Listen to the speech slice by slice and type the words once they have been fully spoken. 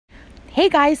Hey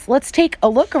guys, let's take a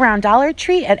look around Dollar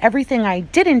Tree at everything I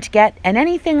didn't get, and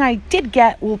anything I did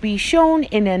get will be shown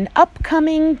in an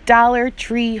upcoming Dollar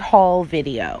Tree haul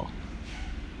video.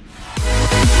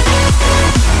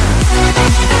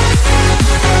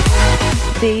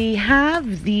 They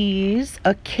have these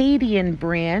Acadian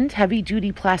brand heavy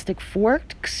duty plastic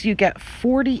forks. You get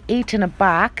 48 in a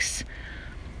box.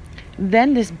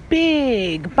 Then this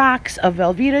big box of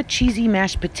Velveeta cheesy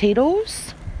mashed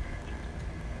potatoes.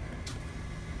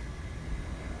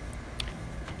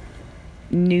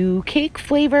 New cake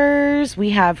flavors. We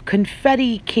have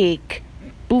confetti cake,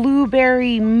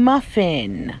 blueberry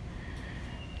muffin,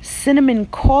 cinnamon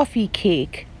coffee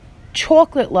cake,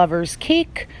 chocolate lovers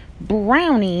cake,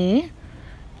 brownie,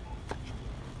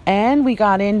 and we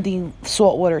got in the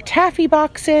saltwater taffy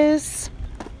boxes,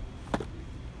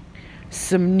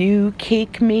 some new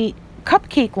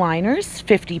cupcake liners,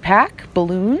 50 pack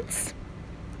balloons.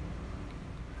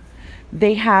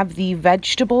 They have the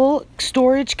vegetable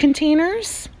storage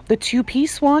containers, the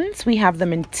 2-piece ones. We have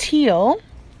them in teal.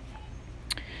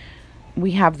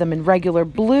 We have them in regular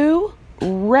blue,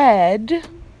 red,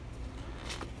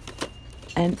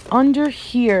 and under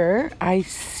here I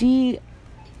see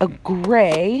a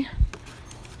gray.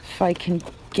 If I can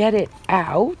get it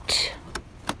out.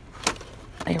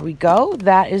 There we go.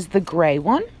 That is the gray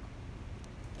one.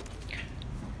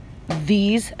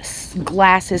 These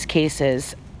glasses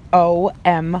cases.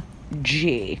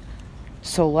 OMG.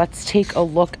 So let's take a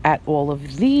look at all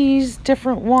of these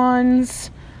different ones.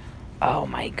 Oh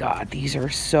my God, these are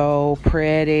so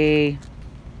pretty.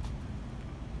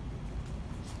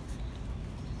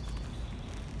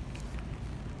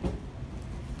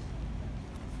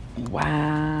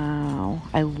 Wow,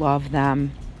 I love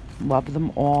them. Love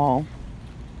them all.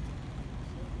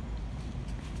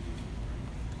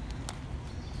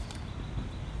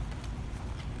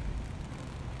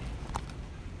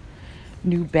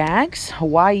 New bags,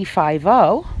 Hawaii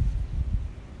 5-0,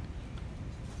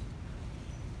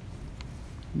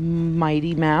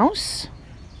 Mighty Mouse,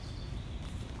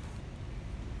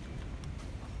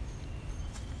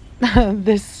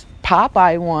 this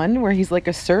Popeye one where he's like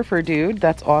a surfer dude,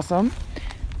 that's awesome,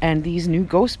 and these new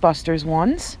Ghostbusters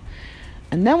ones.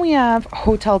 And then we have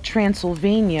Hotel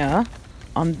Transylvania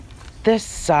on this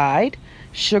side,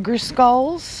 Sugar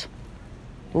Skulls,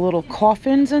 the little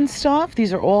coffins and stuff.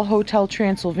 These are all Hotel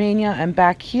Transylvania. And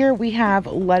back here we have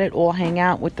Let It All Hang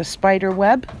Out with the spider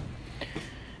web.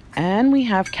 And we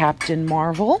have Captain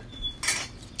Marvel.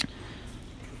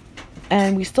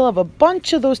 And we still have a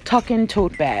bunch of those tuck-in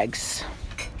tote bags.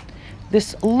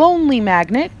 This Lonely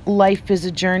Magnet, Life is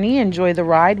a Journey, Enjoy the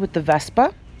Ride with the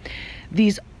Vespa.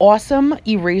 These awesome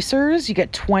erasers, you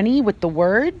get 20 with the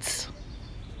words.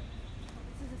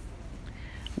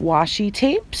 Washi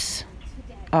tapes.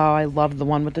 Oh, I love the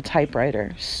one with the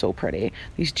typewriter. So pretty.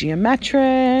 These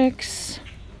geometrics.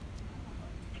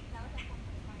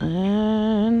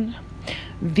 And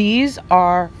these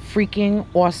are freaking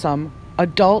awesome.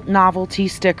 Adult novelty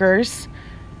stickers.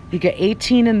 You get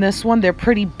 18 in this one. They're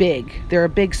pretty big. They're a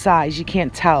big size. You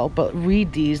can't tell. But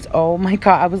read these. Oh my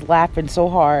God. I was laughing so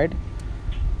hard.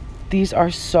 These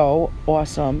are so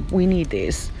awesome. We need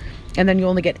these. And then you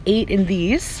only get 8 in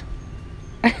these.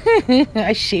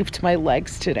 I shaped my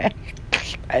legs today.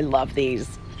 I love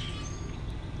these.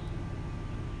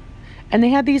 And they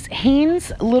had these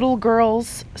Hanes little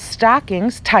girls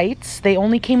stockings, tights. They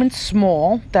only came in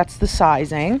small. That's the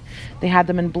sizing. They had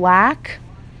them in black.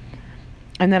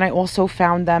 And then I also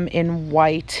found them in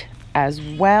white as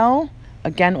well.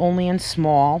 Again, only in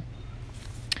small.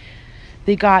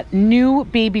 They got new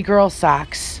baby girl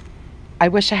socks. I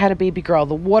wish I had a baby girl.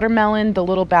 The watermelon, the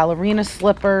little ballerina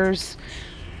slippers,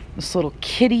 this little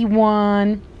kitty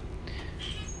one,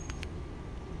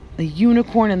 the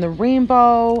unicorn and the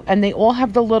rainbow, and they all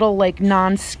have the little like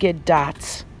non-skid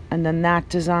dots, and then that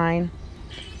design.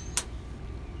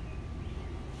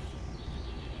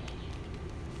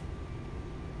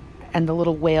 And the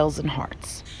little whales and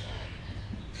hearts.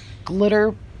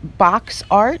 Glitter box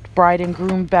art, bride and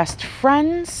groom best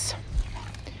friends.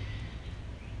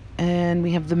 And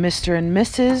we have the Mr. and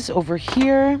Mrs. over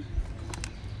here.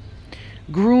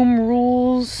 Groom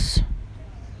rules.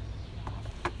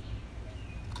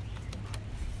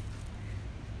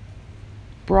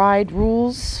 Bride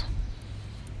rules.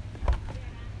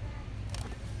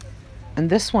 And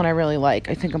this one I really like.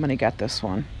 I think I'm going to get this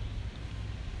one.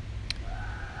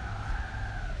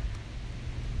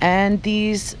 And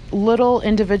these little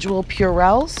individual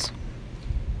Purells.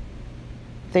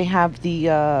 They have the,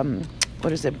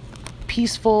 what is it?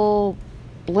 Peaceful,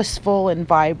 blissful, and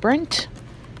vibrant.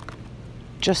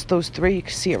 Just those three. You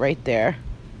can see it right there.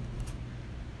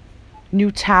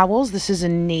 new towels. This is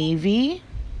in navy.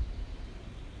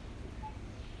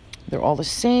 They're all the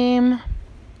same.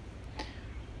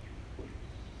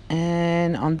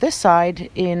 And on this side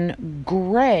in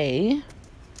gray,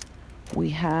 we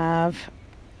have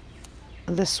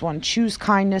this one, choose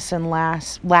kindness and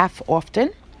laugh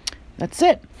often. That's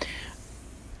it.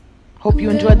 Hope you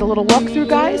enjoyed the little walkthrough,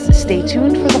 guys. Stay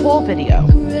tuned for the haul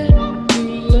video.